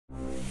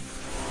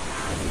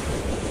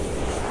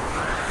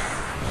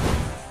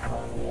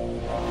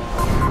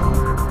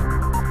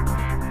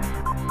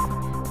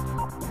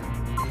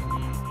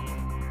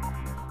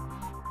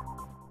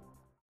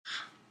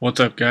What's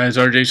up guys,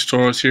 RGH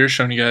Tutorials here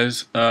showing you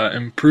guys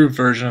improved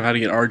version of how to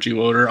get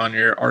RGLoader on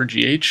your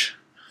RGH.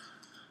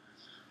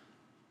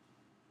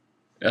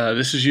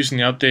 This is using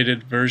the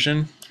updated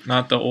version,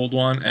 not the old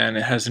one, and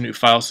it has the new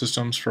file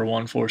systems for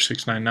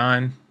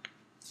 14699. I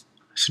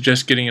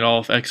suggest getting it all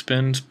with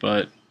xbins,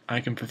 but I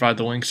can provide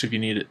the links if you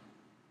need it.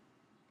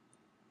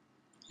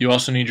 You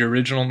also need your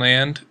original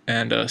NAND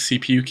and a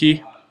CPU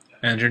key,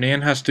 and your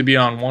NAND has to be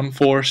on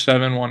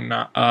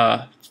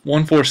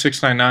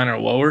 14699 or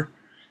lower.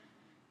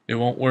 It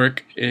won't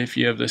work if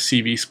you have the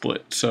CV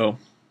split. So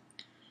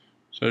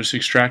just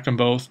extract them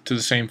both to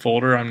the same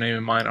folder. I'm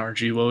naming mine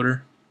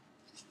RGLoader.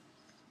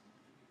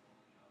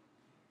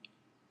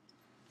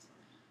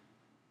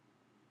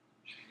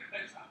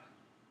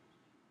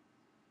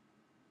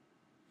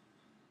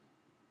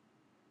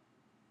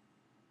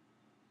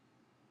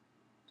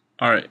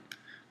 Alright,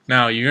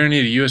 now you're going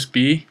to need a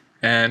USB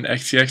and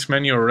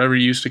xexmenu or whatever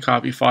you use to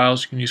copy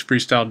files. You can use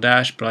freestyle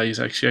dash, but I use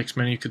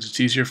xexmenu because it's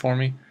easier for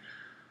me.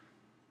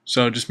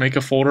 So just make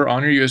a folder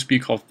on your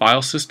USB called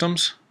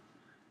Filesystems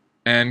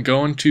and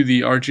go into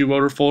the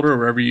RGLoader folder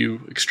wherever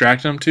you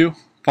extract them to.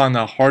 Find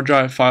the hard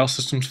drive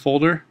Filesystems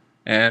folder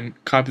and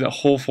copy that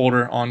whole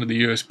folder onto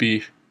the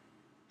USB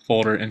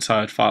folder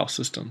inside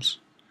Filesystems.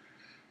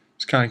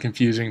 It's kind of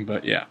confusing,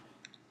 but yeah.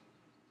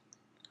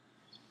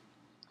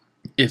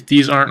 If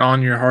these aren't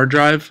on your hard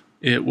drive,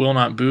 it will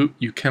not boot.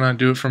 You cannot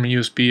do it from a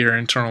USB or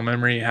internal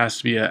memory. It has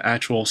to be an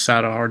actual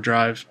SATA hard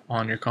drive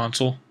on your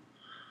console.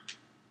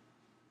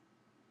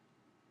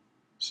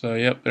 So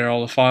yep, there are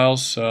all the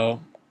files. So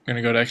I'm going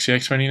to go to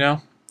xexmenu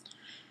now.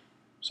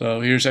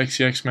 So here's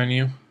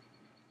xexmenu.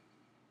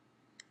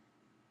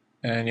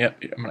 And yep,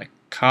 I'm going to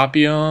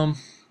copy them,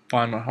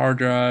 find my hard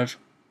drive,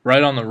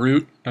 right on the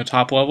root, the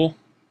top level.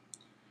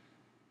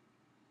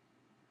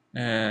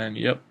 And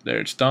yep, there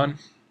it's done.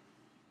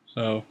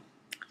 So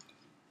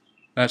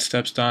that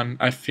step's done.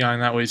 I find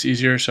that way it's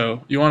easier.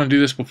 So you want to do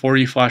this before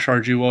you flash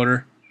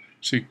RGLoader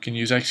so you can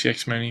use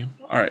xexmenu.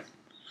 Alright.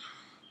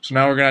 So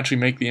now we're going to actually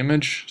make the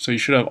image. So you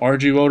should have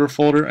RGLoader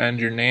folder and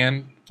your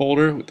NAND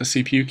folder with the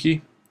CPU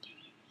key.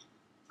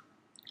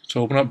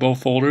 So open up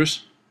both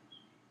folders.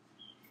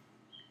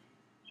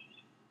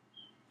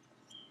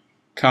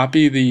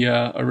 Copy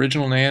the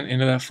original NAND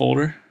into that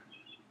folder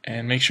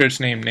and make sure it's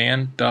named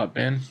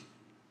nand.bin.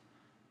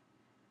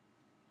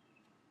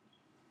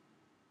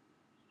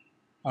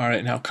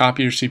 Alright, now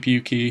copy your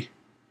CPU key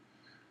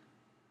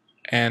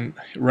and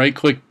right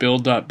click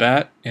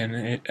build.bat and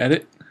hit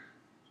edit,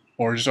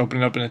 or just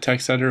open it up in a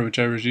text editor,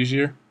 whichever is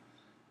easier,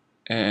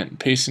 and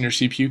paste in your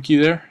CPU key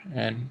there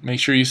and make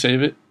sure you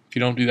save it. If you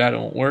don't do that, it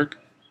won't work.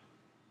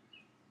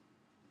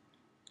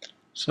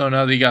 So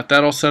now that you got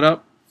that all set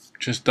up,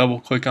 just double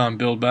click on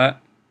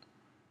build.bat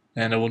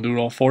and it will do it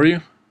all for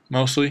you.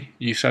 Mostly,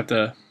 you just have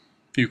to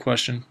few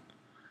questions.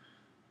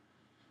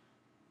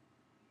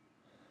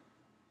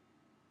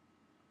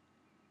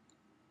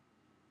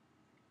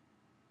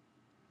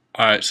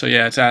 Alright, so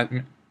yeah, it's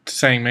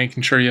saying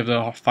making sure you have the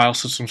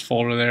Filesystems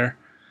folder there.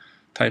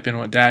 Type in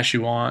what dash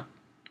you want,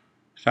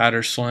 fat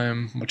or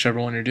slim, whichever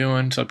one you're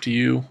doing, it's up to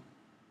you.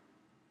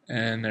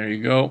 And there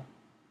you go.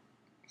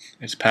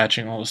 It's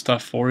patching all the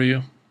stuff for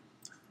you.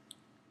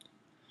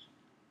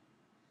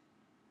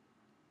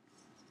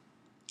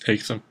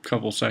 Takes a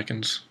couple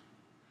seconds.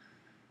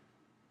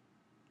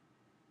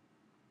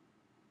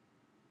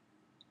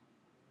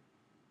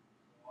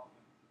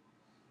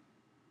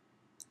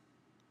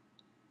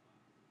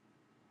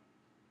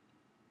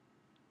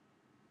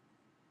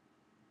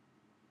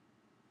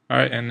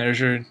 Alright, and there's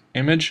your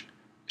image.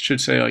 It should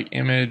say like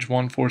image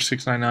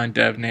 14699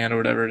 dev NAND or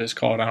whatever it is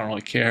called. I don't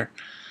really care.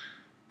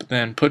 But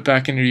then put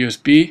back in your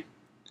USB.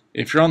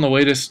 If you're on the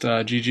latest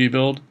GG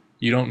build,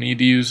 you don't need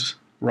to use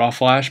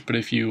Rawflash, but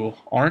if you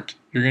aren't,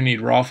 you're going to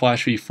need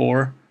Rawflash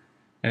v4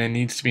 and it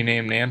needs to be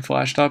named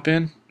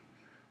nandflash.bin.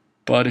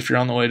 But if you're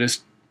on the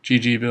latest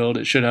GG build,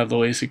 it should have the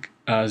latest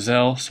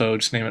Zell, so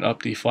just name it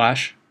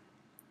updflash.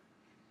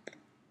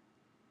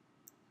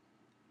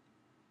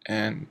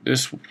 And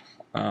this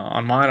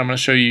on mine, I'm going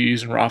to show you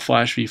using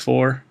Rawflash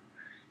v4,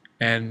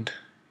 and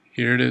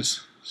here it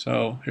is.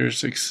 So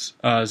here's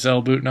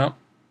Zell booting up.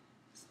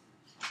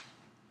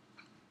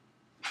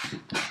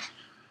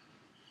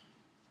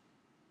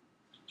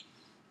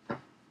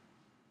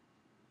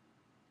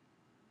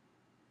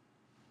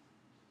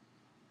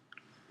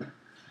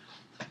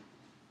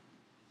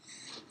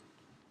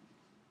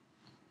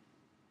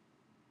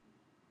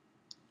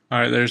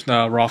 Alright, there's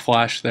the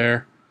Rawflash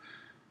there,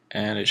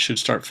 and it should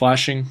start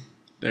flashing.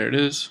 There it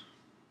is.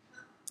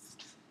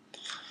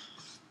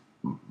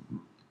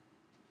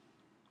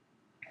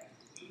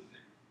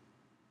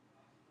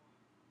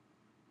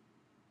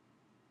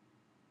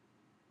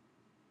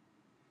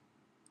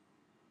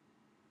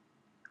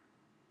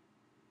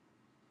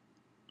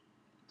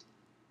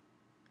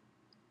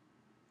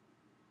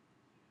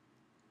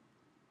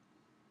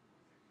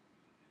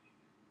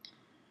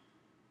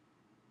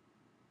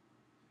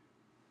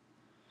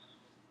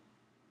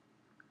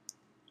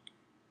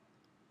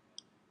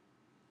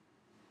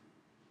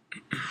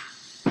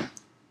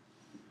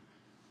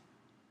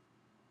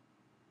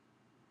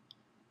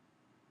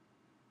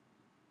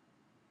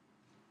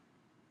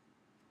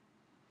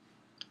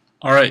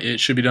 Alright, it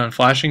should be done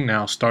flashing.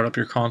 Now start up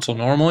your console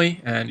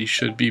normally, and you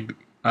should be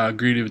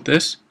greeted with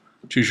this.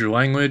 Choose your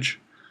language,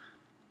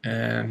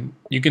 and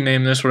you can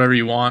name this whatever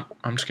you want.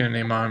 I'm just going to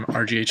name mine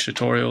RGH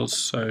tutorials,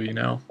 so you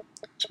know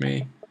it's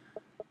me.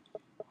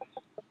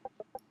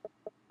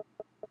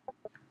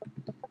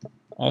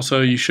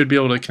 Also, you should be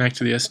able to connect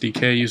to the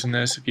SDK using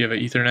this if you have an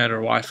Ethernet or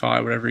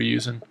Wi-Fi, whatever you're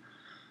using.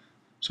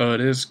 So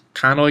it is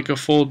kind of like a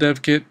full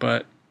dev kit,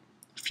 but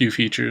a few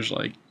features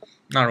like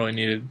not really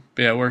needed.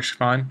 But yeah, it works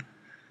fine.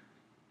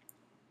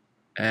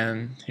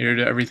 And here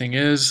everything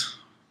is.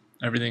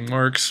 Everything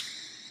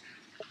works.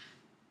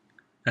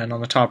 And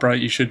on the top right,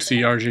 you should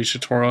see RGH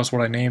tutorials,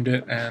 what I named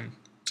it, and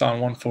it's on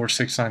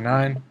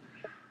 14699.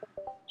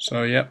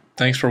 So yep,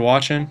 thanks for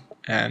watching,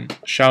 and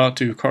shout out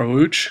to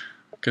Carluch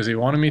because he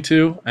wanted me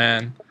to,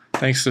 and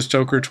thanks to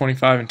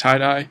Stoker25 and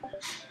Tie-Dye.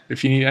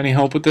 If you need any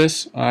help with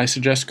this, I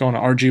suggest going to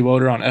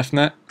RGLoader on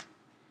FNet.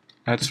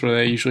 That's where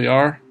they usually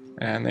are,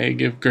 and they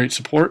give great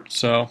support.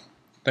 So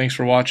thanks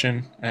for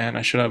watching, and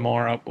I should have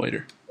more up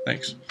later.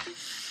 Thanks.